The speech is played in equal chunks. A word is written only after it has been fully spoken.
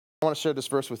I want to share this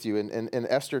verse with you. In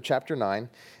Esther chapter 9,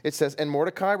 it says, "And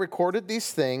Mordecai recorded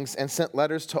these things and sent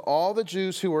letters to all the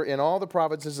Jews who were in all the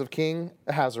provinces of King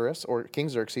Ahasuerus," or King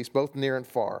Xerxes, both near and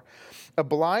far,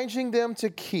 "obliging them to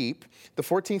keep the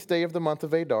 14th day of the month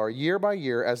of Adar, year by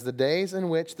year, as the days in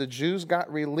which the Jews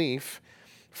got relief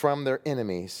from their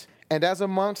enemies, and as a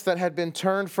month that had been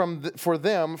turned for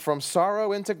them from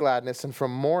sorrow into gladness and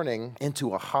from mourning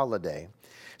into a holiday."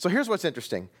 So here's what's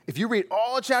interesting. If you read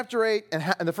all of chapter 8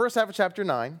 and the first half of chapter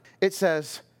 9, it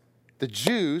says the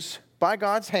Jews, by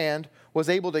God's hand, was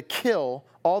able to kill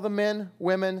all the men,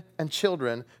 women, and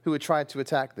children who had tried to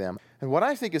attack them. And what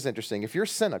I think is interesting, if you're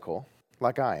cynical,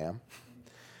 like I am,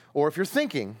 or if you're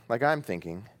thinking, like I'm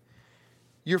thinking,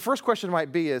 your first question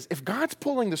might be is, if God's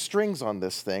pulling the strings on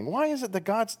this thing, why is it that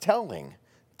God's telling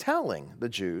the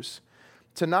Jews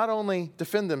to not only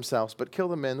defend themselves, but kill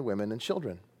the men, women, and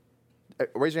children?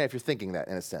 Raise your hand if you're thinking that,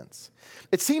 in a sense.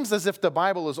 It seems as if the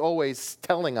Bible is always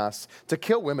telling us to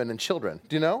kill women and children.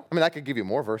 Do you know? I mean, I could give you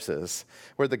more verses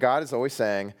where the God is always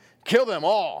saying, kill them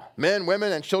all, men,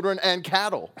 women, and children, and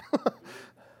cattle.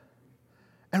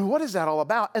 And what is that all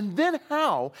about? And then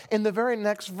how, in the very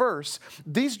next verse,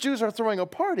 these Jews are throwing a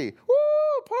party.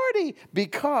 Woo, party!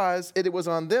 Because it was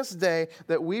on this day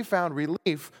that we found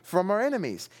relief from our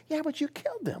enemies. Yeah, but you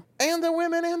killed them, and the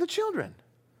women and the children.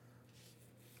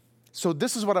 So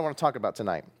this is what I want to talk about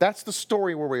tonight. That's the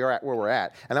story where we're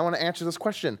at. And I want to answer this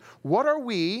question. What are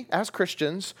we, as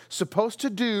Christians, supposed to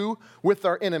do with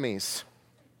our enemies?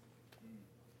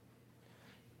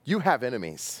 You have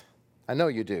enemies. I know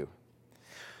you do.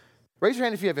 Raise your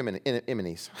hand if you have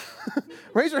enemies.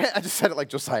 Raise your hand. I just said it like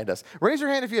Josiah does. Raise your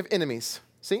hand if you have enemies.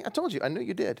 See, I told you. I knew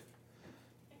you did.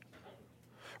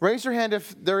 Raise your hand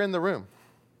if they're in the room.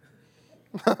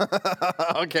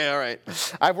 Okay, all right.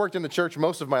 I've worked in the church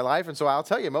most of my life, and so I'll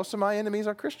tell you, most of my enemies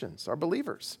are Christians, are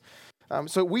believers.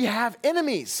 So we have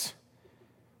enemies.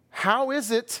 How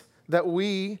is it that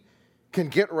we can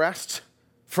get rest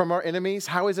from our enemies?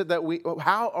 How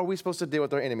are we supposed to deal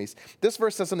with our enemies? This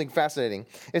verse says something fascinating.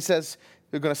 It says,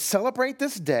 they're going to celebrate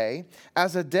this day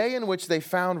as a day in which they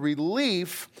found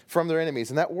relief from their enemies.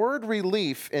 And that word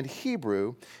relief in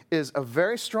Hebrew is a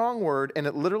very strong word, and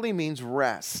it literally means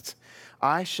rest.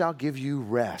 I shall give you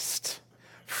rest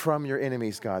from your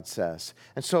enemies, God says.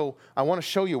 And so I want to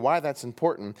show you why that's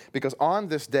important, because on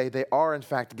this day, they are, in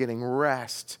fact, getting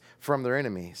rest from their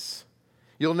enemies.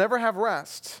 You'll never have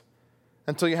rest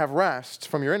until you have rest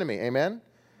from your enemy. Amen?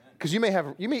 Because you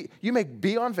may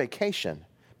be on vacation,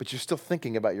 but you're still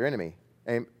thinking about your enemy.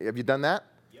 Have you done that?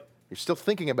 Yep. You're still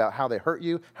thinking about how they hurt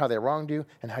you, how they wronged you,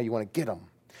 and how you want to get them.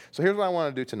 So here's what I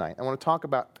want to do tonight. I want to talk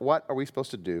about what are we supposed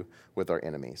to do with our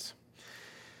enemies.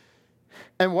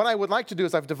 And what I would like to do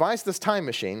is I've devised this time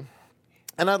machine,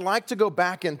 and I'd like to go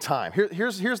back in time.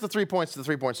 Here's the 3 points to the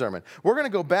 3-point sermon. We're going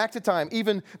to go back to time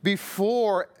even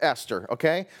before Esther,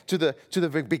 okay, to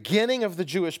the beginning of the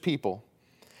Jewish people.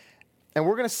 And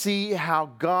we're going to see how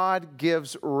God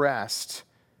gives rest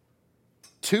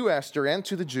to Esther and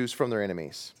to the Jews from their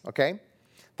enemies, okay?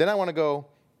 Then I want to go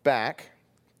back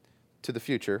to the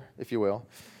future, if you will,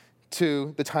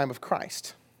 to the time of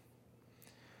Christ,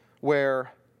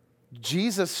 where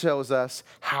Jesus shows us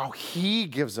how he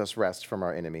gives us rest from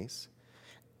our enemies.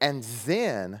 And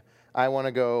then I want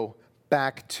to go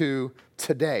back to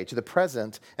today, to the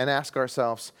present, and ask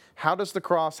ourselves, how does the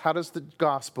cross, how does the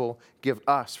gospel give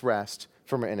us rest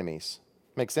from our enemies?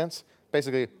 Make sense?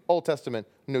 Basically, Old Testament,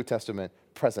 New Testament,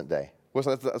 present day. Well,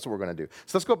 so that's what we're going to do.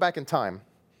 So let's go back in time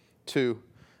to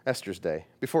Esther's day,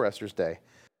 before Esther's day.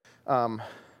 But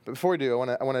before we do,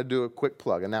 I want to do a quick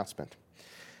plug, announcement.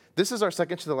 This is our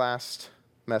second to the last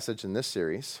message in this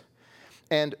series.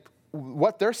 And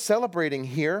what they're celebrating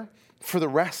here for the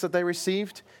rest that they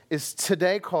received is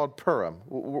today called Purim.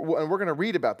 And we're going to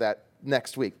read about that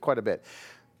next week quite a bit.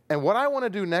 And what I want to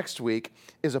do next week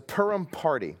is a Purim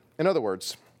party. In other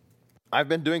words, I've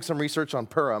been doing some research on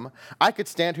Purim. I could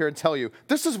stand here and tell you,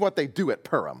 this is what they do at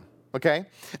Purim, okay?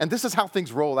 And this is how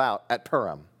things roll out at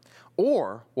Purim.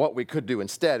 Or what we could do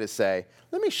instead is say,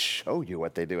 let me show you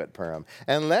what they do at Purim,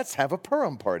 and let's have a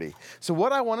Purim party. So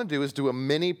what I want to do is do a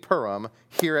mini Purim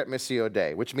here at Missio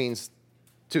Dei, which means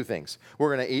 2 things.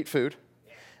 We're going to eat food,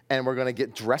 and we're going to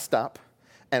get dressed up,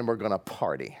 and we're going to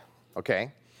party,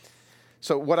 okay?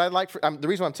 So what I'd like, the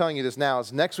reason why I'm telling you this now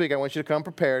is next week I want you to come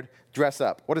prepared, dress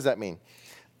up. What does that mean?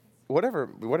 Whatever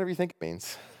you think it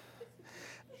means.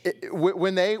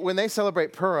 When they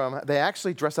celebrate Purim, they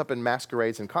actually dress up in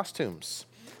masquerades and costumes.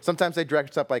 Sometimes they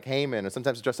dress up like Haman, and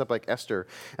sometimes they dress up like Esther.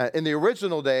 In the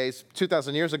original days,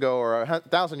 2,000 years ago or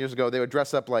 1,000 years ago, they would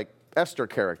dress up like Esther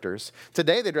characters.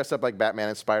 Today they dress up like Batman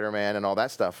and Spider-Man and all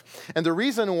that stuff. And the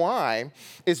reason why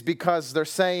is because they're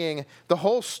saying the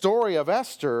whole story of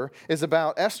Esther is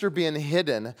about Esther being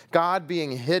hidden, God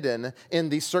being hidden in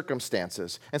these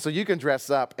circumstances. And so you can dress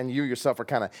up and you yourself are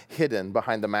kind of hidden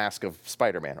behind the mask of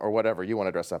Spider-Man or whatever you want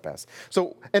to dress up as.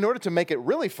 So in order to make it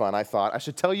really fun, I thought I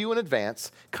should tell you in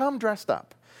advance, come dressed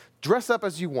up. Dress up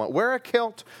as you want. Wear a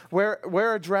kilt, wear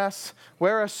a dress,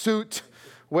 wear a suit,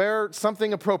 wear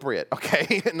something appropriate,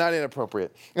 okay? Not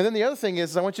inappropriate. And then the other thing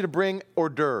is I want you to bring hors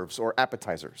d'oeuvres or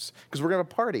appetizers because we're going to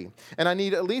have a party. And I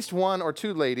need at least 1 or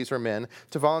 2 ladies or men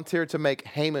to volunteer to make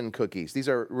Haman cookies. These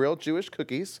are real Jewish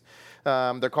cookies.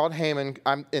 They're called Haman.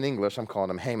 In English, I'm calling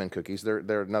them Haman cookies.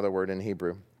 They're another word in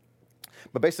Hebrew.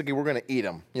 But basically, we're going to eat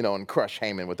them, and crush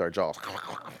Haman with our jaws.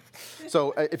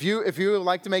 So if you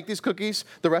like to make these cookies,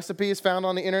 the recipe is found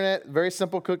on the internet. Very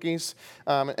simple cookies,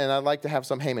 and I'd like to have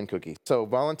some Haman cookies. So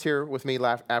volunteer with me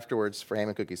afterwards for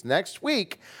Haman cookies. Next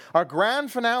week, our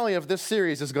grand finale of this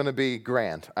series is going to be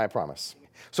grand, I promise.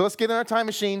 So let's get in our time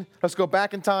machine. Let's go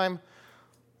back in time.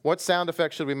 What sound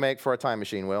effect should we make for our time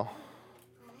machine, Will?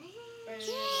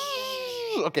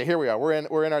 Okay, here we are.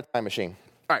 We're in our time machine.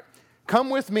 All right,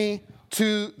 come with me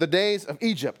to the days of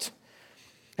Egypt.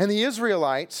 And the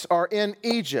Israelites are in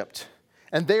Egypt,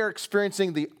 and they are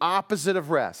experiencing the opposite of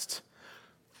rest.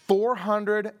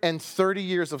 430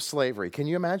 years of slavery. Can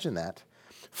you imagine that?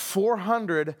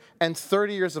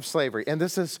 430 years of slavery. And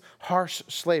this is harsh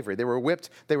slavery. They were whipped,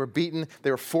 they were beaten,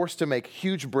 they were forced to make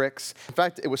huge bricks. In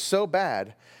fact, it was so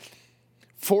bad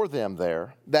for them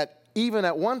there that even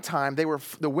at one time,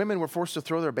 the women were forced to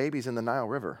throw their babies in the Nile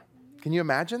River. Can you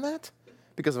imagine that?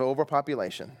 Because of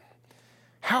overpopulation.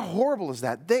 How horrible is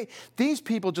that? These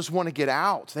people just want to get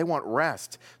out. They want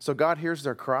rest. So God hears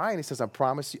their cry and he says, I'm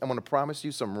going to promise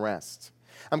you some rest.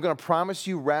 I'm going to promise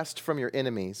you rest from your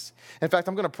enemies. In fact,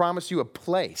 I'm going to promise you a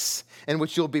place in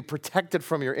which you'll be protected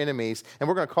from your enemies. And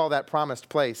we're going to call that promised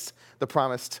place the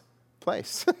promised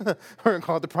place. We're going to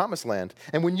call it the promised land.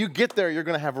 And when you get there, you're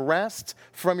going to have rest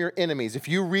from your enemies. If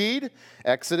you read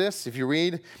Exodus, if you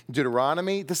read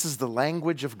Deuteronomy, this is the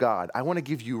language of God. I want to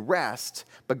give you rest,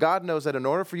 but God knows that in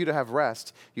order for you to have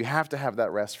rest, you have to have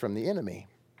that rest from the enemy.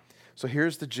 So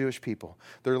here's the Jewish people.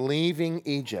 They're leaving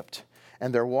Egypt,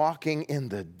 and they're walking in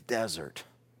the desert.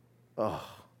 Oh.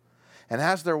 And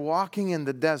as they're walking in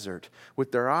the desert,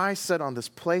 with their eyes set on this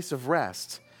place of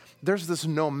rest, there's this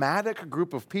nomadic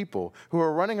group of people who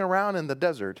are running around in the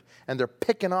desert, and they're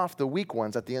picking off the weak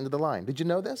ones at the end of the line. Did you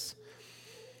know this?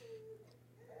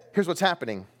 Here's what's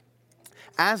happening.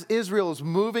 As Israel is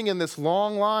moving in this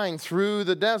long line through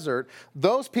the desert,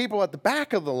 those people at the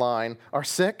back of the line are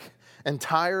sick and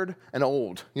tired and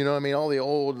old. You know what I mean? All the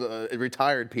old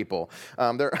retired people.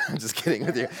 I'm just kidding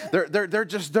with you.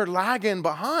 They're lagging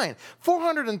behind.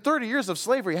 430 years of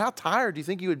slavery. How tired do you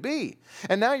think you would be?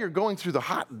 And now you're going through the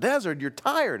hot desert. You're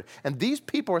tired. And these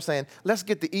people are saying, let's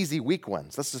get the easy weak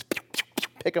ones. Let's just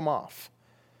pick them off.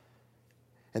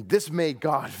 And this made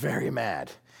God very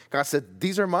mad. God said,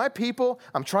 these are my people.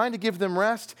 I'm trying to give them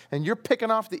rest, and you're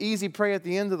picking off the easy prey at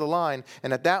the end of the line.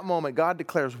 And at that moment, God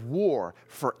declares war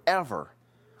forever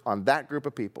on that group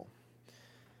of people.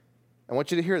 I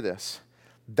want you to hear this.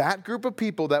 That group of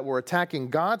people that were attacking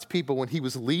God's people when he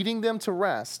was leading them to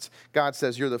rest, God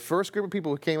says, you're the first group of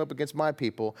people who came up against my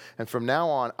people, and from now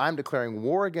on, I'm declaring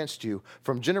war against you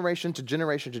from generation to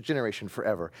generation to generation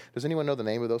forever. Does anyone know the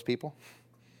name of those people?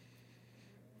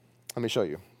 Let me show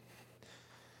you.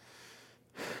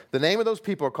 The name of those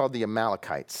people are called the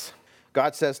Amalekites.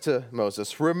 God says to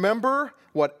Moses, remember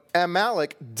what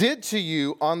Amalek did to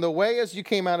you on the way as you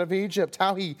came out of Egypt,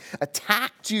 how he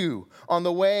attacked you on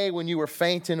the way when you were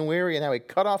faint and weary, and how he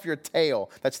cut off your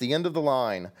tail. That's the end of the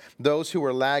line, those who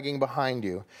were lagging behind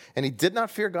you. And he did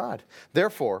not fear God.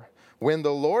 Therefore, when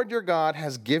the Lord your God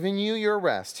has given you your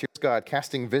rest, here's God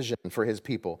casting vision for his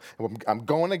people. I'm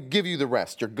going to give you the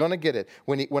rest. You're going to get it.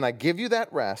 When I give you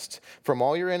that rest from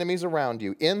all your enemies around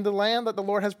you in the land that the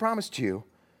Lord has promised you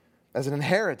as an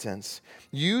inheritance,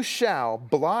 you shall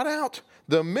blot out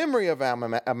the memory of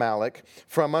Amalek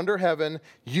from under heaven.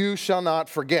 You shall not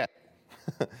forget.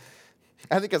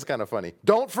 I think that's kind of funny.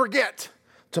 Don't forget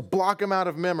to block him out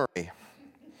of memory.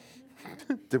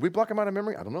 Did we block him out of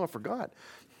memory? I don't know. I forgot.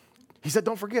 He said,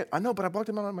 don't forget. I know, but I blocked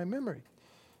him out of my memory.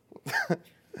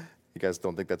 You guys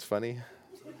don't think that's funny?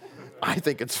 I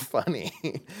think it's funny.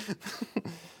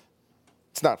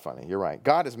 It's not funny. You're right.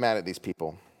 God is mad at these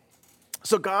people.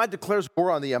 So God declares war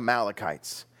on the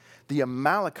Amalekites. The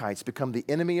Amalekites become the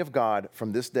enemy of God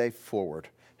from this day forward.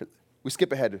 We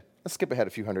skip ahead. Let's skip ahead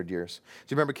a few hundred years.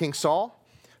 Do you remember King Saul?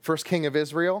 first king of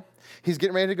Israel. He's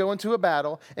getting ready to go into a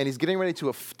battle, and he's getting ready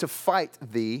to fight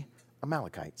the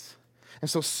Amalekites. And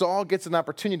so Saul gets an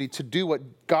opportunity to do what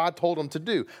God told him to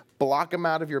do, block him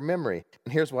out of your memory.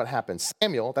 And here's what happens.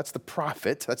 Samuel, that's the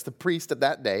prophet, that's the priest of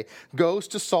that day, goes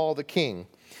to Saul the king.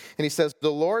 And he says,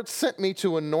 the Lord sent me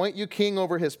to anoint you king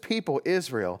over his people,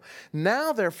 Israel.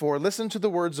 Now, therefore, listen to the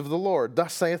words of the Lord.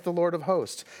 Thus saith the Lord of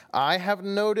hosts, I have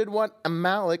noted what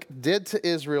Amalek did to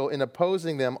Israel in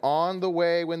opposing them on the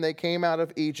way when they came out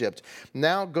of Egypt.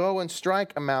 Now go and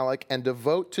strike Amalek and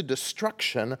devote to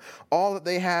destruction all that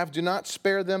they have. Do not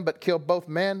spare them, but kill both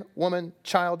man, woman,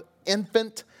 child,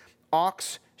 infant,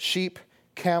 ox, sheep,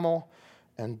 camel,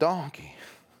 and donkey.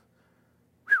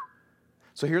 Whew.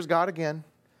 So here's God again,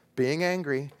 being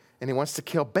angry, and he wants to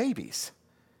kill babies.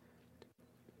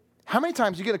 How many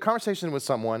times you get a conversation with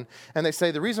someone and they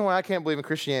say, the reason why I can't believe in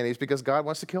Christianity is because God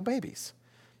wants to kill babies.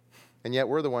 And yet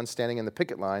we're the ones standing in the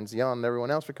picket lines yelling at everyone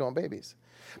else for killing babies.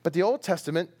 But the Old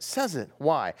Testament says it.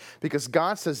 Why? Because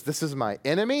God says, this is my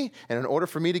enemy, and in order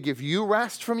for me to give you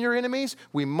rest from your enemies,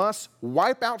 we must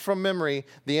wipe out from memory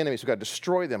the enemies. We've got to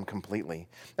destroy them completely.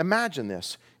 Imagine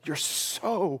this. You're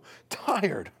so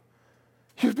tired.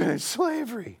 You've been in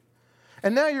slavery.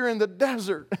 And now you're in the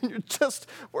desert, and you're just,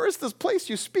 where's this place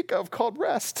you speak of called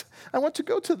rest? I want to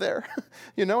go to there,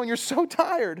 and you're so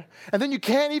tired. And then you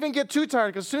can't even get too tired,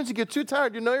 because as soon as you get too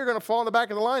tired, you're going to fall in the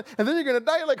back of the line, and then you're going to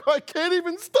die. You're like, oh, I can't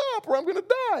even stop, or I'm going to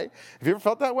die. Have you ever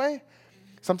felt that way?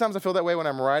 Sometimes I feel that way when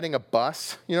I'm riding a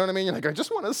bus. You know what I mean? You're like, I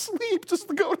just want to sleep, just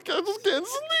to go, I just can't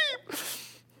sleep.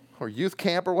 Or youth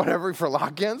camp or whatever for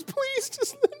lock-ins. Please,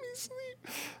 just let me sleep.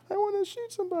 I want to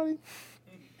shoot somebody.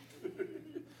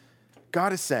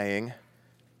 God is saying,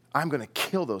 I'm going to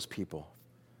kill those people.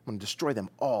 I'm going to destroy them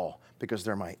all because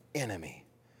they're my enemy.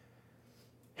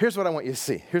 Here's what I want you to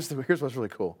see. Here's what's really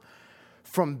cool.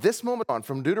 From this moment on,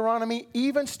 from Deuteronomy,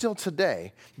 even still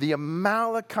today, the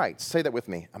Amalekites, say that with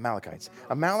me, Amalekites.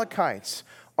 Amalekites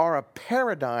are a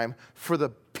paradigm for the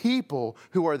people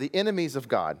who are the enemies of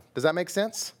God. Does that make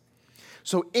sense?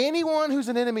 So anyone who's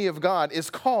an enemy of God is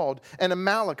called an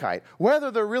Amalekite,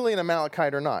 whether they're really an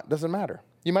Amalekite or not. Doesn't matter.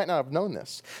 You might not have known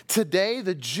this. Today,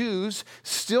 the Jews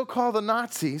still call the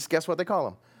Nazis, guess what they call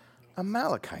them?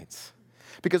 Amalekites.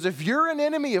 Because if you're an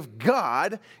enemy of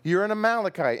God, you're an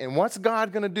Amalekite. And what's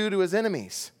God going to do to his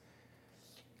enemies?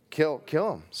 Kill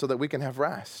them so that we can have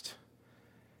rest.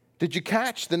 Did you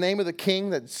catch the name of the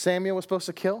king that Samuel was supposed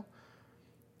to kill?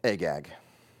 Agag.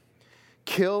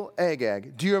 Kill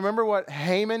Agag. Do you remember what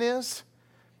Haman is?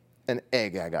 An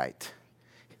Agagite.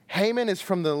 Haman is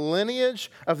from the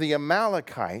lineage of the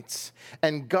Amalekites,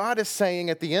 and God is saying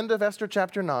at the end of Esther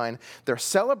chapter 9, they're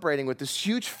celebrating with this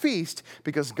huge feast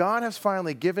because God has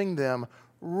finally given them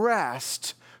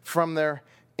rest from their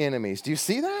enemies. Do you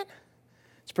see that?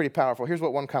 It's pretty powerful. Here's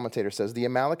what one commentator says. The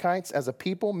Amalekites, as a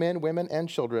people, men, women, and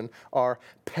children, are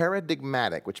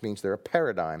paradigmatic, which means they're a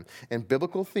paradigm in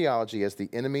biblical theology as the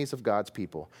enemies of God's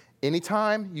people.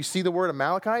 Anytime you see the word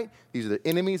Amalekite, these are the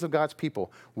enemies of God's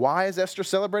people. Why is Esther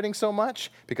celebrating so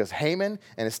much? Because Haman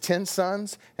and his 10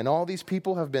 sons and all these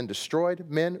people have been destroyed,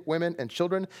 men, women, and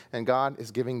children, and God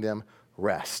is giving them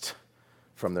rest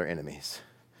from their enemies.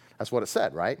 That's what it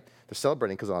said, right? They're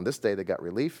celebrating because on this day they got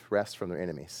relief, rest from their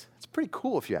enemies. It's pretty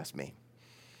cool if you ask me.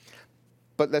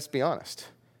 But let's be honest.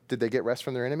 Did they get rest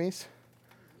from their enemies?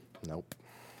 Nope.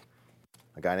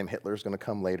 A guy named Hitler is going to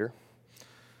come later.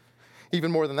 Even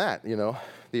more than that,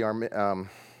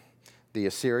 the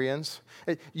Assyrians.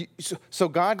 So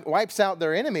God wipes out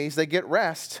their enemies. They get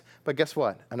rest. But guess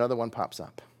what? Another one pops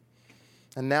up.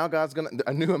 And now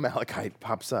a new Amalekite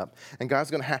pops up. And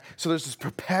God's going to have, so there's this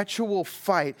perpetual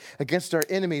fight against our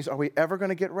enemies. Are we ever going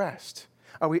to get rest?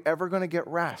 Are we ever going to get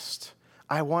rest?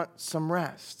 I want some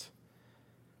rest.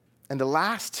 And the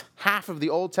last half of the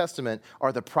Old Testament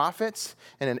are the prophets.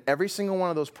 And in every single one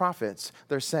of those prophets,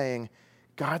 they're saying,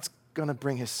 God's going to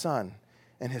bring his son.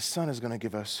 And his son is going to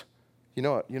give us, you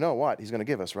know what he's going to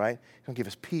give us, right? He's going to give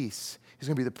us peace. He's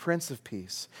going to be the Prince of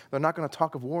Peace. They're not going to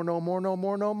talk of war no more, no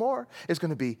more, no more. It's going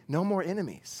to be no more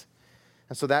enemies.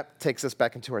 And so that takes us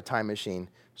back into our time machine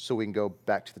so we can go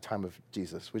back to the time of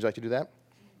Jesus. Would you like to do that?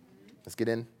 Let's get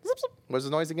in. What's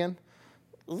the noise again?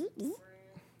 The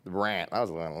rant. That was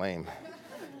a little lame.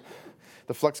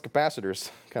 The flux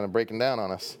capacitors kind of breaking down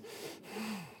on us.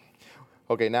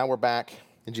 Okay, now we're back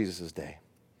in Jesus' day.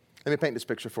 Let me paint this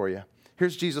picture for you.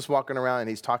 Here's Jesus walking around, and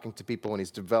he's talking to people, and he's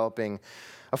developing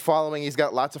a following. He's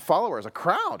got lots of followers, a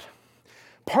crowd.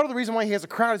 Part of the reason why he has a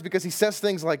crowd is because he says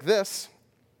things like this.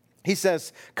 He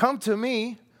says, come to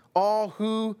me, all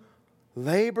who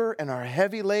labor and are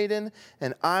heavy laden,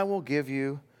 and I will give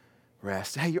you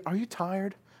rest. Hey, are you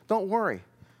tired? Don't worry.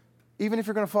 Even if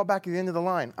you're going to fall back at the end of the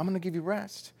line, I'm going to give you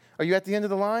rest. Are you at the end of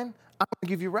the line? I'm going to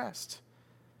give you rest.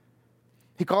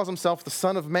 He calls himself the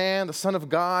Son of Man, the Son of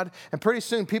God, and pretty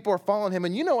soon people are following him,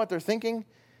 and you know what they're thinking?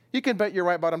 You can bet your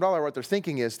right bottom dollar what they're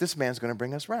thinking is, this man's going to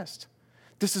bring us rest.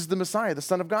 This is the Messiah, the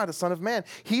Son of God, the Son of Man.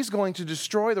 He's going to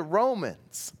destroy the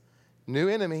Romans. New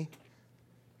enemy.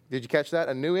 Did you catch that?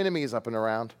 A new enemy is up and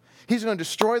around. He's going to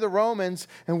destroy the Romans,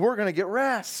 and we're going to get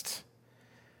rest.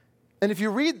 And if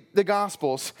you read the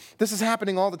Gospels, this is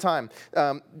happening all the time.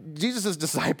 Jesus'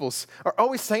 disciples are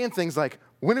always saying things like,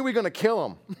 when are we going to kill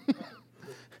him?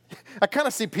 I kind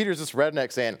of see Peter as this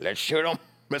redneck saying, let's shoot him,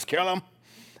 let's kill him.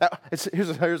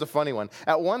 Here's a funny one.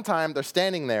 At one time, they're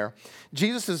standing there.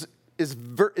 Jesus is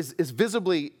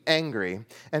visibly angry,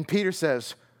 and Peter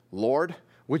says, Lord,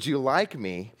 would you like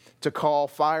me to call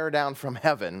fire down from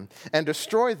heaven and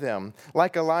destroy them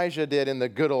like Elijah did in the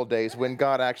good old days when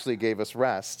God actually gave us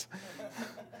rest?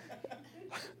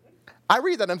 I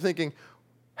read that and I'm thinking,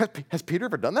 has Peter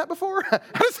ever done that before? How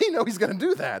does he know he's going to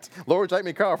do that? Lord, would you like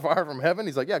me to call fire from heaven?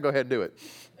 He's like, yeah, go ahead and do it.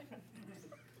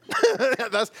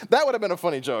 That would have been a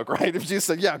funny joke, right? If Jesus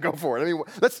said, yeah, go for it. I mean,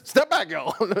 let's step back,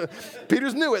 y'all.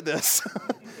 Peter's new at this.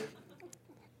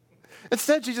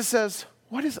 Instead, Jesus says,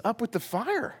 what is up with the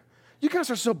fire? You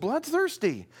guys are so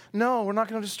bloodthirsty. No, we're not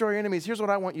going to destroy your enemies. Here's what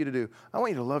I want you to do. I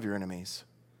want you to love your enemies.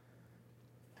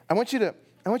 I want you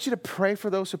to pray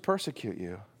for those who persecute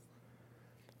you.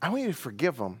 I want you to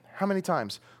forgive them. How many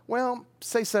times? Well,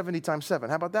 say 70 times 7.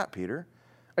 How about that, Peter?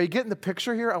 Are you getting the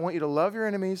picture here? I want you to love your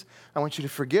enemies. I want you to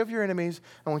forgive your enemies.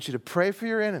 I want you to pray for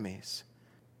your enemies.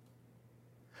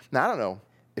 Now, I don't know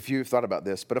if you've thought about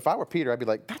this, but if I were Peter, I'd be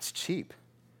like, that's cheap.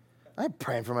 I'm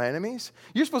praying for my enemies.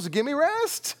 You're supposed to give me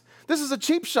rest. This is a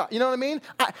cheap shot. You know what I mean?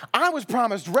 I was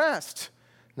promised rest.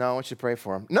 No, I want you to pray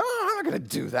for them. No, I'm not going to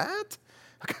do that.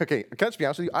 Okay, can I just be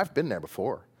honest with you? I've been there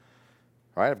before.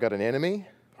 All right, I've got an enemy.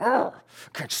 I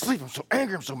can't sleep. I'm so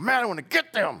angry. I'm so mad. I want to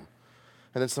get them.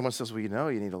 And then someone says, well, you know,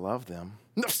 you need to love them.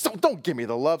 No, so don't give me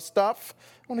the love stuff.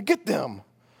 I want to get them.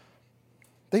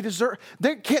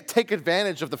 They can't take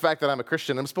advantage of the fact that I'm a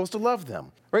Christian. I'm supposed to love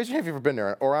them. Raise your hand if you've ever been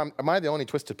there. Or am I the only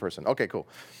twisted person? Okay, cool.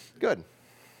 Good.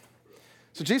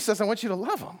 So Jesus says, I want you to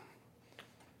love them.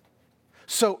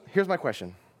 So here's my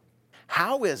question.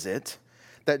 How is it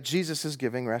that Jesus is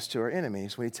giving rest to our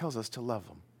enemies when he tells us to love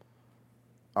them?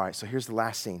 All right, so here's the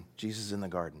last scene. Jesus is in the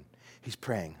garden. He's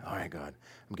praying. All right, God,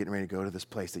 I'm getting ready to go to this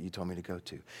place that you told me to go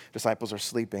to. Disciples are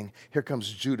sleeping. Here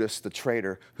comes Judas, the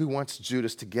traitor. Who wants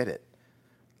Judas to get it?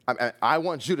 I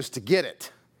want Judas to get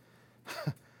it.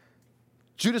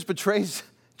 Judas betrays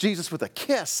Jesus with a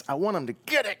kiss. I want him to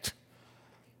get it.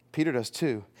 Peter does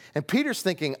too. And Peter's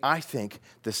thinking, I think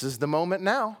this is the moment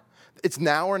now. It's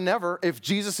now or never. If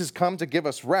Jesus has come to give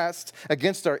us rest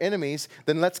against our enemies,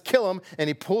 then let's kill him. And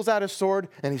he pulls out his sword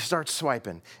and he starts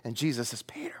swiping. And Jesus says,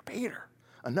 Peter,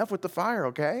 enough with the fire,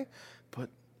 okay? Put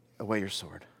away your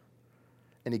sword.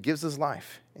 And he gives his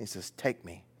life. And he says, take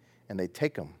me. And they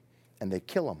take him and they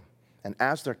kill him. And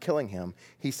as they're killing him,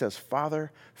 he says,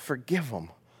 Father, forgive them,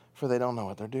 for they don't know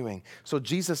what they're doing. So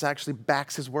Jesus actually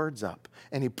backs his words up.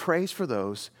 And he prays for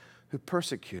those who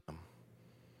persecute him.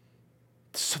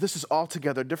 So this is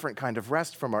altogether a different kind of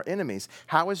rest from our enemies.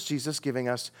 How is Jesus giving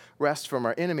us rest from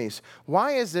our enemies?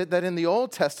 Why is it that in the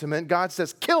Old Testament, God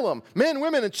says, kill them, men,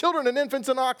 women, and children, and infants,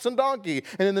 and ox, and donkey.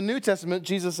 And in the New Testament,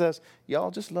 Jesus says, y'all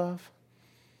just love.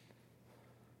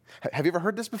 Have you ever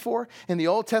heard this before? In the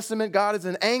Old Testament, God is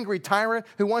an angry tyrant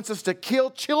who wants us to kill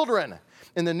children.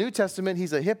 In the New Testament,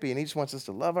 he's a hippie, and he just wants us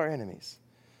to love our enemies.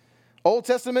 Old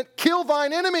Testament, kill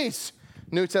thine enemies.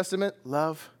 New Testament,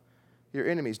 love your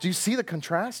enemies. Do you see the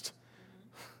contrast?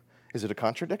 Is it a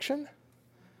contradiction?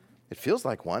 It feels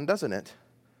like one, doesn't it?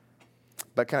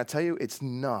 But can I tell you, it's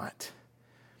not.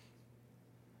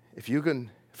 If you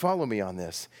can follow me on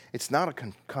this, it's not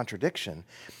a contradiction.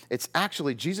 It's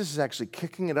actually, Jesus is actually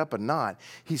kicking it up a knot.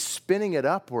 He's spinning it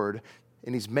upward,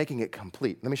 and he's making it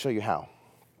complete. Let me show you how.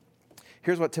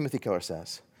 Here's what Timothy Keller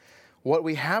says. What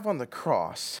we have on the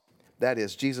cross, that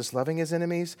is, Jesus loving his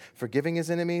enemies, forgiving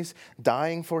his enemies,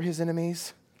 dying for his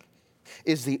enemies,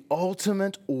 is the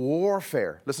ultimate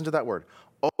warfare. Listen to that word,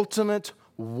 ultimate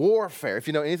warfare. If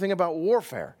you know anything about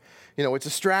warfare, you know, it's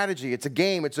a strategy, it's a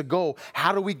game, it's a goal.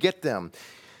 How do we get them?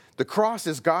 The cross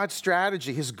is God's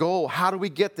strategy, his goal. How do we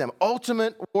get them?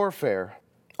 Ultimate warfare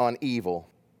on evil.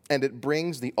 And it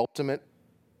brings the ultimate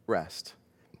rest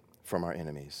from our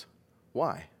enemies.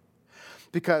 Why?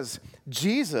 Because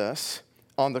Jesus,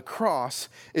 on the cross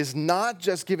is not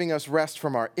just giving us rest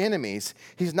from our enemies.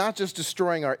 He's not just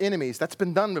destroying our enemies. That's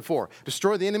been done before.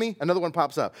 Destroy the enemy, another one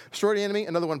pops up. Destroy the enemy,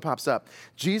 another one pops up.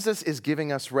 Jesus is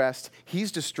giving us rest.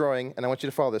 He's destroying, and I want you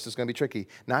to follow this. It's going to be tricky.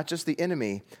 Not just the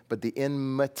enemy, but the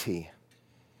enmity.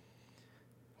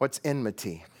 What's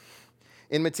enmity?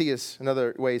 Enmity is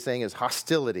another way of saying is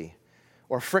hostility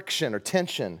or friction or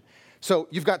tension. So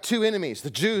you've got two enemies, the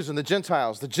Jews and the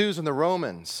Gentiles, the Jews and the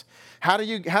Romans. How do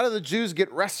the Jews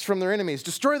get rest from their enemies?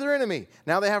 Destroy their enemy.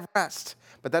 Now they have rest.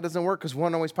 But that doesn't work because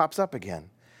one always pops up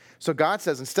again. So God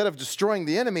says, instead of destroying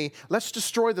the enemy, let's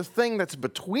destroy the thing that's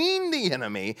between the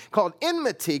enemy, called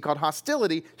enmity, called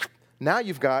hostility. Now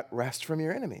you've got rest from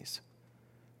your enemies.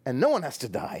 And no one has to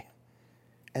die.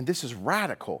 And this is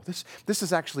radical. This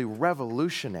is actually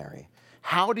revolutionary.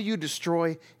 How do you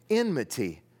destroy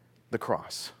enmity? The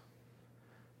cross.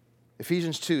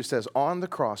 Ephesians 2 says, on the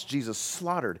cross, Jesus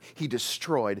slaughtered, he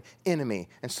destroyed enemy.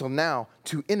 And so now,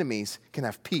 two enemies can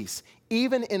have peace.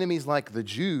 Even enemies like the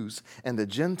Jews and the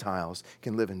Gentiles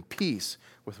can live in peace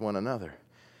with one another.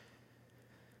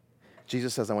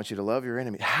 Jesus says, I want you to love your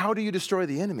enemy. How do you destroy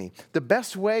the enemy? The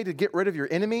best way to get rid of your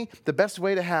enemy, the best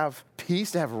way to have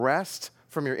peace, to have rest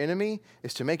from your enemy,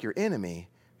 is to make your enemy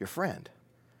your friend.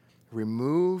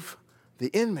 Remove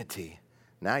the enmity.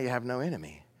 Now you have no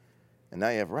enemy. And now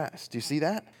you have rest. Do you see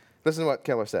that? Listen to what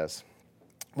Keller says.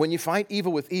 When you fight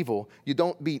evil with evil, you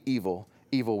don't beat evil.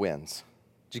 Evil wins.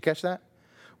 Did you catch that?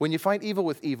 When you fight evil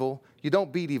with evil, you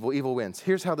don't beat evil. Evil wins.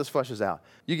 Here's how this flushes out.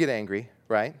 You get angry,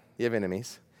 right? You have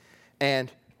enemies.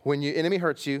 And when your enemy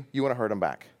hurts you, you want to hurt them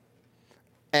back.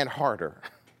 And harder.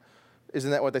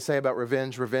 Isn't that what they say about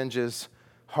revenge? Revenge is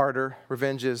harder.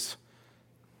 Revenge is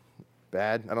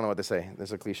bad. I don't know what they say.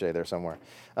 There's a cliche there somewhere.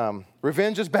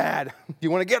 Revenge is bad.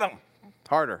 You want to get them.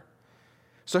 Harder.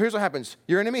 So here's what happens.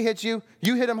 Your enemy hits you,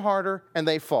 you hit them harder, and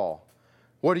they fall.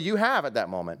 What do you have at that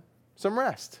moment? Some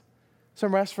rest.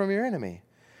 Some rest from your enemy.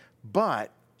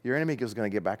 But your enemy is going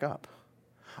to get back up.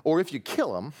 Or if you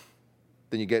kill them,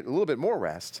 then you get a little bit more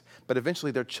rest, but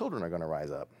eventually their children are going to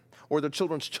rise up. Or their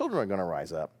children's children are going to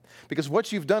rise up. Because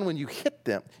what you've done when you hit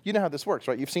them, you know how this works,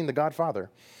 right? You've seen The Godfather.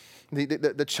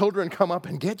 The children come up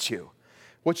and get you.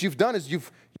 What you've done is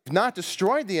you've not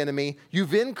destroyed the enemy,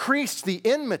 you've increased the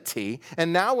enmity,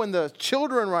 and now when the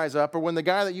children rise up or when the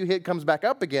guy that you hit comes back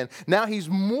up again, now he's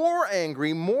more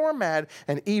angry, more mad,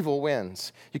 and evil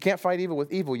wins. You can't fight evil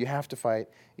with evil. You have to fight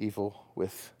evil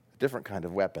with a different kind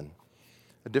of weapon,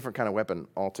 a different kind of weapon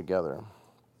altogether.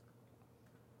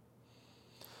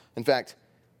 In fact,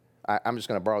 I'm just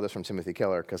going to borrow this from Timothy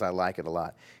Keller because I like it a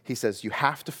lot. He says, you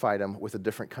have to fight them with a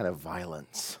different kind of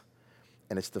violence.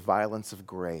 And it's the violence of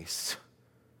grace.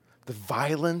 The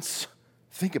violence,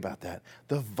 think about that.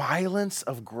 The violence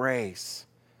of grace.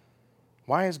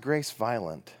 Why is grace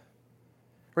violent?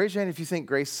 Raise your hand if you think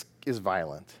grace is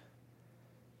violent.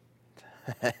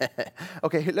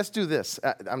 Okay, let's do this.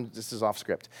 This is off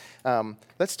script.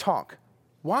 Let's talk.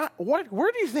 Where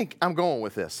do you think I'm going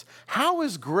with this? How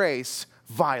is grace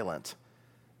violent?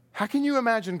 How can you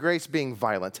imagine grace being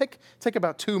violent? Take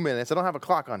about 2 minutes. I don't have a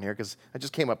clock on here because I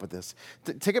just came up with this.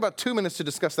 Take about 2 minutes to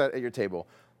discuss that at your table.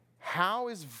 How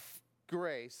is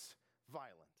grace violent?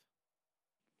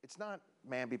 It's not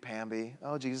mamby-pamby.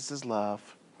 Oh, Jesus is love.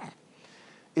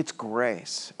 It's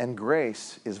grace, and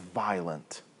grace is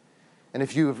violent. And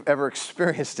if you've ever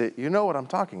experienced it, you know what I'm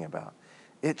talking about.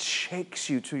 It shakes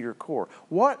you to your core.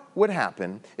 What would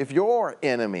happen if your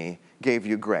enemy gave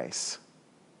you grace?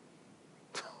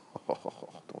 Oh,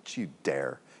 don't you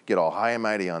dare get all high and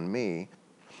mighty on me.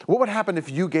 What would happen if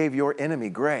you gave your enemy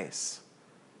grace?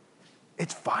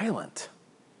 It's violent.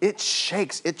 It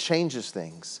shakes. It changes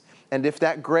things. And if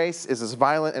that grace is as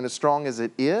violent and as strong as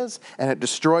it is, and it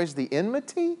destroys the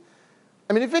enmity,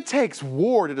 I mean, if it takes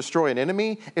war to destroy an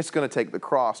enemy, it's going to take the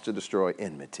cross to destroy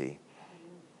enmity.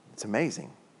 It's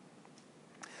amazing.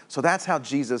 So that's how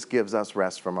Jesus gives us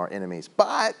rest from our enemies.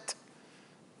 But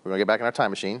we're going to get back in our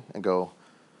time machine and go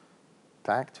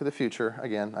back to the future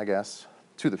again, I guess,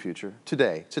 to the future,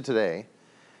 today,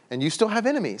 and you still have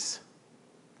enemies.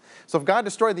 So if God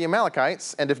destroyed the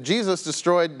Amalekites, and if Jesus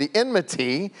destroyed the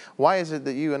enmity, why is it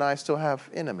that you and I still have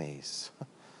enemies?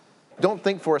 Don't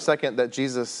think for a second that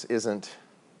Jesus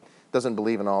doesn't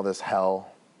believe in all this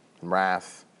hell and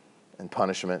wrath and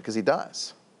punishment, because he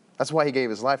does. That's why he gave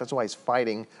his life. That's why he's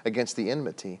fighting against the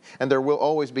enmity. And there will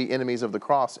always be enemies of the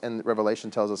cross, and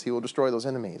Revelation tells us he will destroy those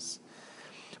enemies.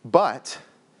 But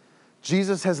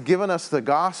Jesus has given us the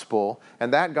gospel,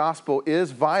 and that gospel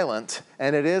is violent,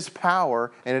 and it is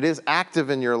power, and it is active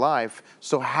in your life.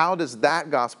 So how does that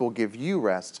gospel give you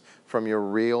rest from your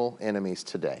real enemies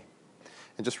today?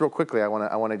 And just real quickly, I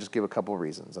want to just give a couple of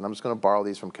reasons. And I'm just going to borrow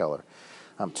these from Keller.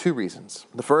 2 reasons.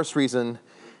 The first reason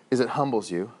is it humbles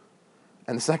you.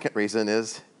 And the second reason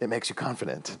is it makes you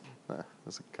confident.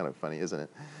 That's kind of funny, isn't it?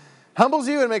 Humbles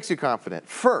you and makes you confident.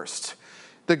 First,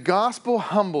 the gospel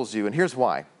humbles you. And here's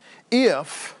why.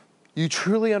 If you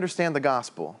truly understand the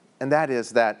gospel, and that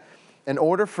is that in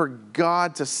order for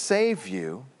God to save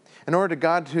you, in order for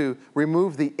God to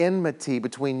remove the enmity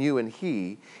between you and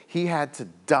He had to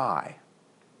die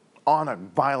on a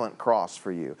violent cross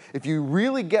for you. If you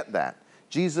really get that,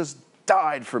 Jesus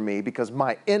died for me because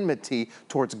my enmity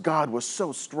towards God was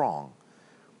so strong,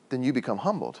 then you become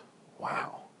humbled.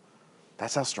 Wow,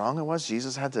 that's how strong it was?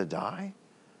 Jesus had to die?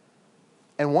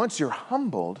 And once you're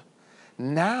humbled,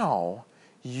 now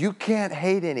you can't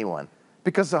hate anyone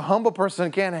because a humble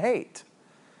person can't hate.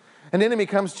 An enemy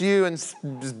comes to you and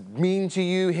is mean to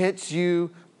you, hits you,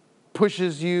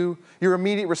 pushes you. Your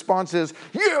immediate response is,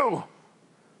 you!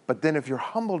 But then if you're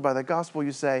humbled by the gospel,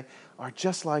 you say, are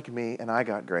just like me and I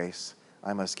got grace,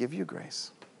 I must give you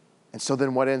grace. And so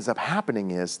then what ends up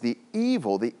happening is the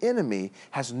evil, the enemy,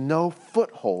 has no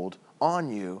foothold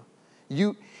on you.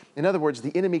 In other words,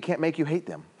 the enemy can't make you hate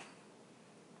them.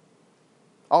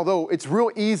 Although it's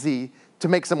real easy to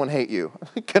make someone hate you.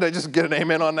 Can I just get an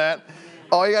amen on that?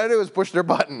 All you got to do is push their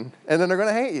button, and then they're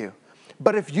going to hate you.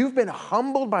 But if you've been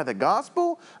humbled by the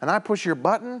gospel, and I push your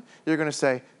button, you're going to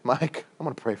say, Mike, I'm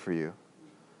going to pray for you.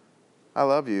 I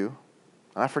love you,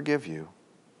 and I forgive you.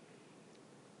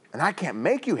 And I can't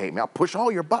make you hate me. I'll push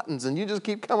all your buttons, and you just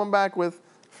keep coming back with,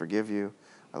 forgive you,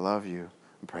 I love you,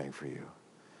 I'm praying for you.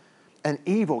 And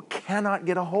evil cannot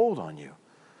get a hold on you.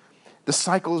 The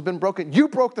cycle has been broken. You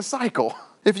broke the cycle.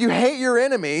 If you hate your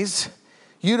enemies,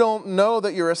 you don't know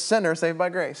that you're a sinner saved by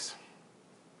grace.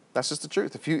 That's just the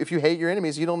truth. If you hate your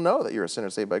enemies, you don't know that you're a sinner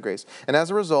saved by grace. And as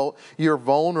a result, you're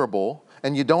vulnerable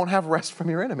and you don't have rest from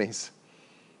your enemies.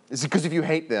 It's because if you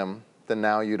hate them, then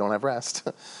now you don't have rest.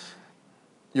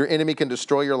 Your enemy can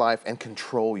destroy your life and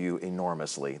control you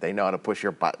enormously. They know how to push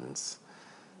your buttons.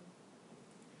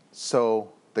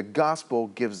 So the gospel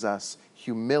gives us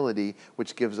humility,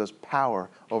 which gives us power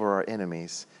over our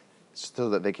enemies so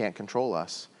that they can't control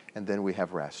us. And then we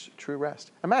have rest, true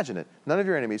rest. Imagine it. None of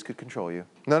your enemies could control you.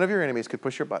 None of your enemies could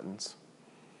push your buttons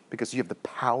because you have the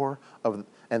power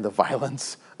and the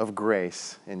violence of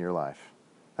grace in your life.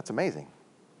 That's amazing.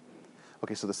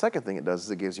 Okay, so the second thing it does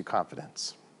is it gives you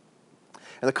confidence.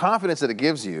 And the confidence that it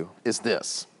gives you is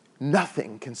this.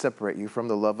 Nothing can separate you from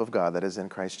the love of God that is in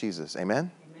Christ Jesus.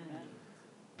 Amen?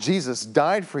 Jesus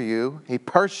died for you. He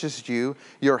purchased you.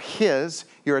 You're His.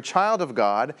 You're a child of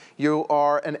God. You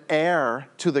are an heir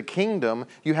to the kingdom.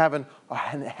 You have an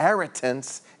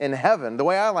inheritance in heaven. The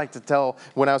way I like to tell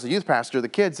when I was a youth pastor the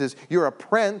kids is you're a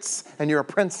prince and you're a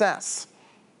princess.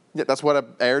 Yeah, that's what an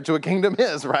heir to a kingdom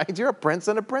is, right? You're a prince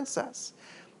and a princess.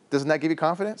 Doesn't that give you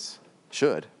confidence? It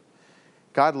should.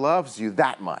 God loves you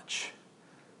that much.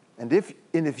 And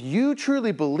if you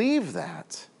truly believe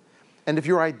that, and if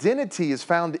your identity is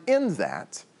found in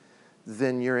that,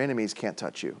 then your enemies can't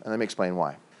touch you. And let me explain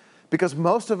why. Because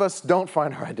most of us don't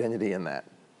find our identity in that.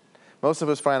 Most of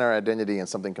us find our identity in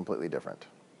something completely different.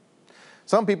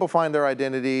 Some people find their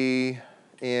identity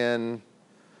in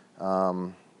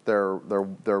their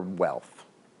wealth,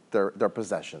 their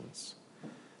possessions.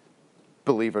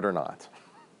 Believe it or not.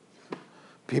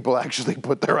 People actually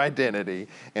put their identity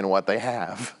in what they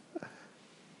have.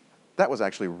 That was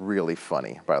actually really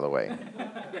funny, by the way.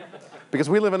 Because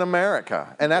we live in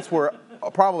America, and that's where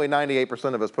probably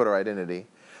 98% of us put our identity.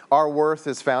 Our worth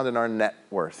is found in our net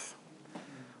worth.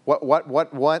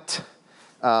 What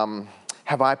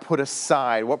have I put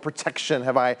aside? What protection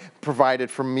have I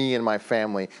provided for me and my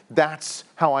family? That's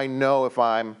how I know if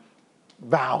I'm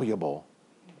valuable.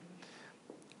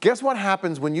 Guess what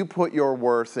happens when you put your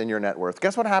worth in your net worth?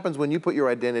 Guess what happens when you put your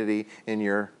identity in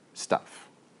your stuff?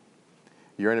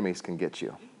 Your enemies can get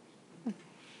you.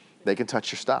 They can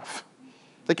touch your stuff.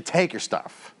 They can take your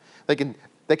stuff. They can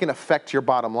affect your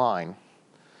bottom line.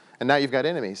 And now you've got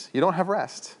enemies. You don't have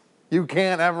rest. You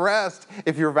can't have rest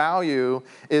if your value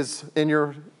is in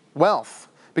your wealth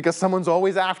because someone's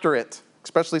always after it,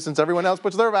 especially since everyone else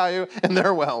puts their value in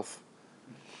their wealth.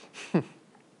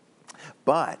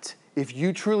 But if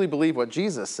you truly believe what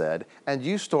Jesus said and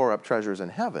you store up treasures in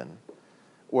heaven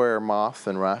where moth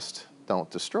and rust don't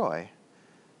destroy,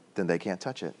 then they can't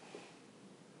touch it.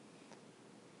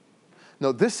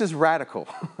 No, this is radical.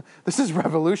 This is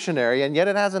revolutionary, and yet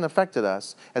it hasn't affected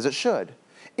us as it should.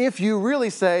 If you really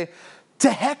say, to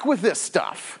heck with this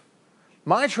stuff,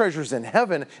 My treasure's in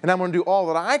heaven, and I'm going to do all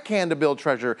that I can to build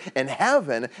treasure in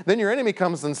heaven. Then your enemy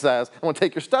comes and says, I'm going to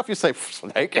take your stuff. You say,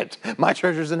 take it. My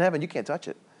treasure's in heaven. You can't touch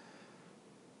it.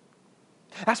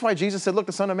 That's why Jesus said, look,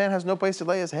 the Son of Man has no place to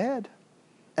lay his head.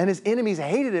 And his enemies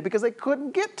hated it because they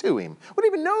couldn't get to him. We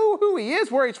don't even know who he is,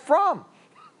 where he's from.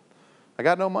 I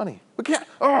got no money. We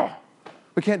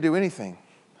can't do anything.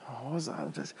 What was that?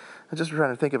 I'm just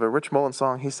trying to think of a Rich Mullins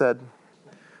song. He said,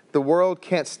 the world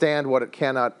can't stand what it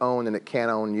cannot own, and it can't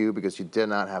own you because you did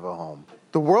not have a home.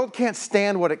 The world can't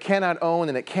stand what it cannot own,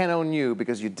 and it can't own you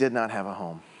because you did not have a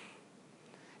home.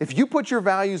 If you put your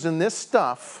values in this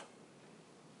stuff,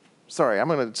 sorry, I'm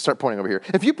going to start pointing over here.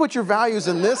 If you put your values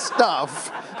in this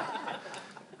stuff,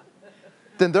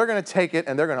 then they're going to take it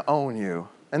and they're going to own you.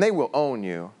 And they will own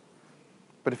you.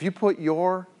 But if you put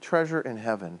your treasure in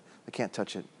heaven, they can't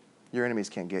touch it. Your enemies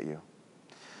can't get you.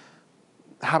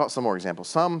 How about some more examples?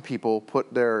 Some people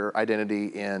put their identity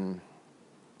in,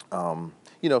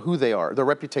 who they are, their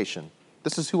reputation.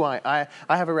 This is who I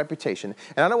have a reputation.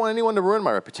 And I don't want anyone to ruin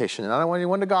my reputation. And I don't want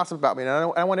anyone to gossip about me. And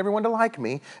I want everyone to like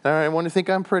me. And I want everyone to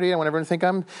think I'm pretty. I want everyone to think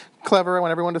I'm clever. I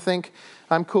want everyone to think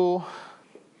I'm cool.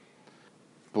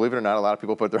 Believe it or not, a lot of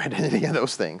people put their identity in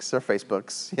those things. Their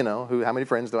Facebooks, how many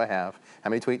friends do I have?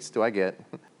 How many tweets do I get?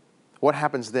 What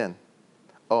happens then?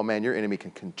 Oh man, your enemy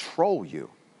can control you.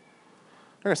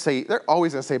 They're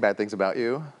always going to say bad things about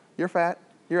you. You're fat.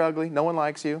 You're ugly. No one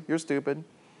likes you. You're stupid.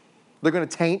 They're going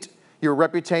to taint your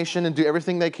reputation and do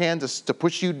everything they can to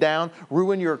push you down,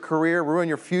 ruin your career, ruin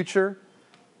your future.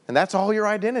 And that's all your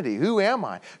identity. Who am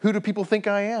I? Who do people think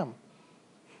I am?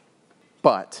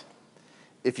 But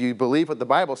if you believe what the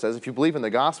Bible says, if you believe in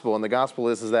the gospel, and the gospel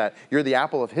is that you're the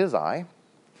apple of his eye,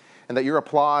 and that your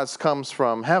applause comes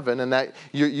from heaven, and that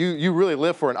you really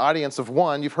live for an audience of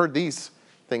one, you've heard these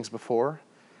things before,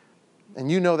 and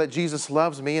you know that Jesus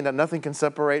loves me and that nothing can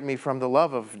separate me from the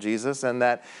love of Jesus, and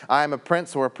that I am a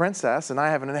prince or a princess and I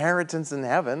have an inheritance in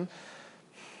heaven,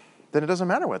 then it doesn't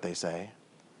matter what they say.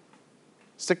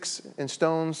 Sticks and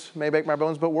stones may break my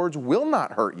bones, but words will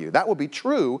not hurt you. That will be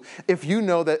true if you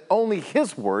know that only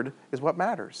his word is what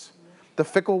matters. The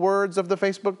fickle words of the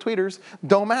Facebook tweeters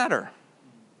don't matter.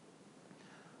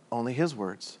 Only his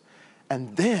words.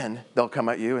 And then they'll come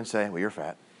at you and say, well, you're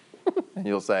fat. And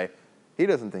you'll say, he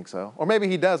doesn't think so. Or maybe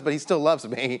he does, but he still loves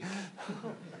me.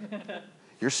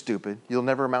 You're stupid. You'll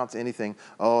never amount to anything.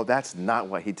 Oh, that's not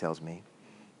what he tells me.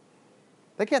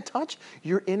 They can't touch.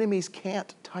 Your enemies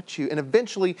can't touch you. And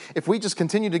eventually, if we just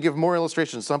continue to give more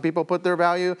illustrations, some people put their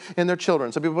value in their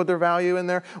children. Some people put their value in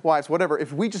their wives, whatever.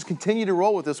 If we just continue to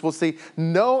roll with this, we'll see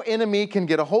no enemy can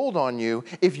get a hold on you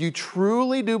if you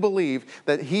truly do believe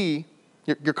that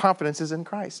your confidence is in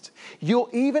Christ. You'll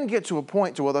even get to a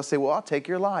point to where they'll say, well, I'll take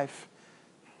your life.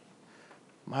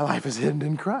 My life is hidden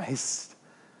in Christ.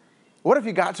 What if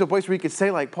you got to a place where you could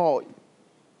say like Paul,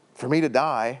 for me to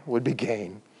die would be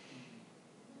gain.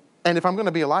 And if I'm going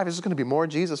to be alive, it's just going to be more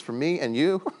Jesus for me and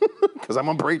you because I'm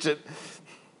going to preach it.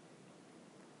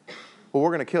 Well, we're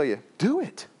going to kill you. Do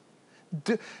it.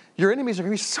 Your enemies are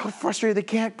going to be so frustrated they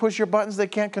can't push your buttons, they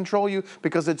can't control you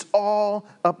because it's all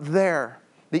up there.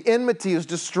 The enmity is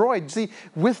destroyed. See,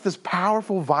 with this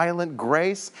powerful, violent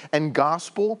grace and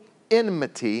gospel,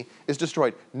 enmity is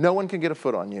destroyed. No one can get a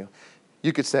foot on you.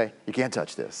 You could say, you can't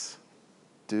touch this.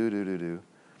 Do.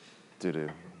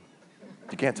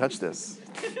 You can't touch this.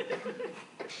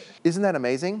 Isn't that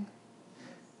amazing?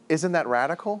 Isn't that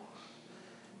radical?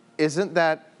 Isn't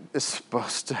that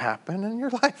supposed to happen in your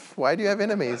life? Why do you have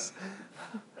enemies?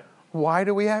 Why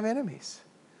do we have enemies?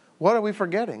 What are we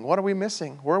forgetting? What are we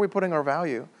missing? Where are we putting our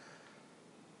value?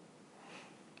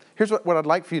 Here's what I'd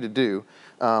like for you to do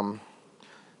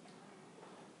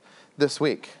this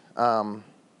week.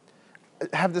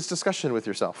 Have this discussion with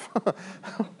yourself.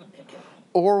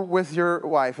 Or with your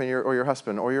wife and your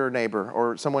husband or your neighbor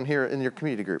or someone here in your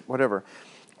community group, whatever.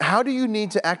 How do you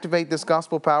need to activate this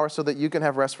gospel power so that you can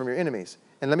have rest from your enemies?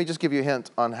 And let me just give you a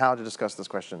hint on how to discuss this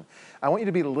question. I want you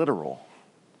to be literal,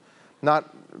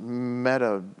 not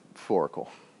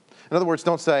metaphorical. In other words,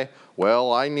 don't say,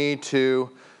 well, I need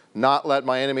to not let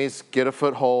my enemies get a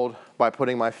foothold by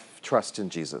putting my trust in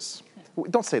Jesus.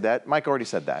 Don't say that. Mike already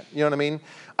said that. You know what I mean?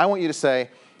 I want you to say,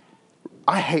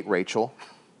 I hate Rachel.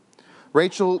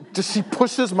 Rachel, she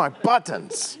pushes my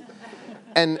buttons.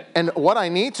 And what I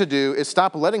need to do is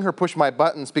stop letting her push my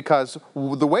buttons because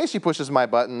the way she pushes my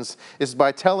buttons is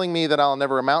by telling me that I'll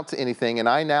never amount to anything, and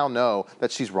I now know that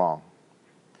she's wrong.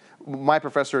 My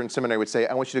professor in seminary would say,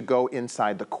 I want you to go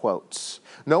inside the quotes.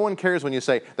 No one cares when you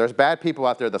say, there's bad people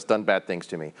out there that's done bad things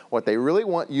to me. What they really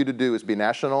want you to do is be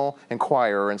National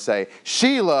Enquirer and say,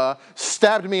 Sheila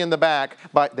stabbed me in the back,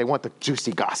 but they want the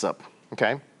juicy gossip.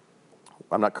 Okay?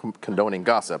 I'm not condoning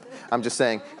gossip. I'm just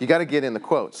saying you got to get in the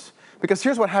quotes. Because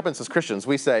here's what happens as Christians.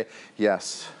 We say,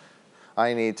 yes,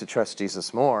 I need to trust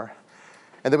Jesus more.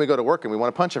 And then we go to work and we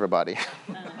want to punch everybody.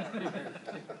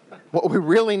 What we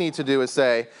really need to do is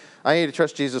say, I need to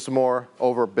trust Jesus more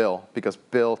over Bill because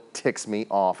Bill ticks me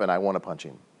off and I want to punch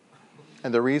him.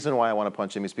 And the reason why I want to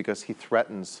punch him is because he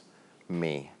threatens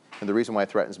me. And the reason why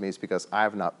he threatens me is because I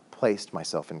have not placed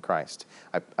myself in Christ.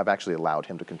 I've actually allowed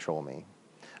him to control me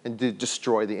and to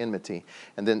destroy the enmity.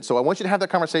 And then, so I want you to have that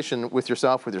conversation with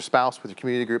yourself, with your spouse, with your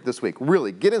community group this week.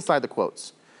 Really, get inside the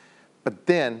quotes. But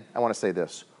then I want to say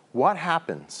this. What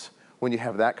happens when you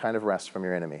have that kind of rest from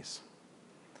your enemies?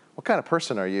 What kind of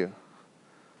person are you?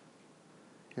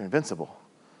 You're invincible.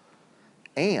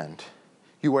 And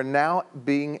you are now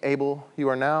in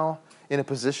a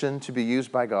position to be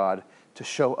used by God to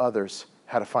show others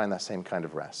how to find that same kind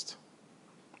of rest.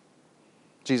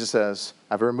 Jesus says,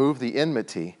 I've removed the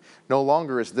enmity. No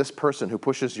longer is this person who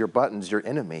pushes your buttons your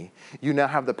enemy. You now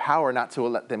have the power not to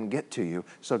let them get to you.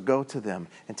 So go to them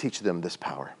and teach them this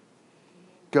power.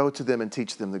 Go to them and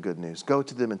teach them the good news. Go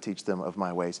to them and teach them of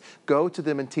my ways. Go to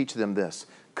them and teach them this.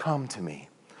 Come to me,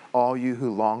 all you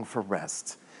who long for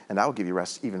rest, and I will give you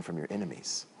rest even from your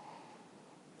enemies.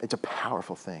 It's a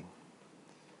powerful thing.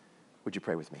 Would you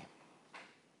pray with me?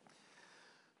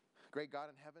 Great God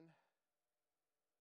in heaven,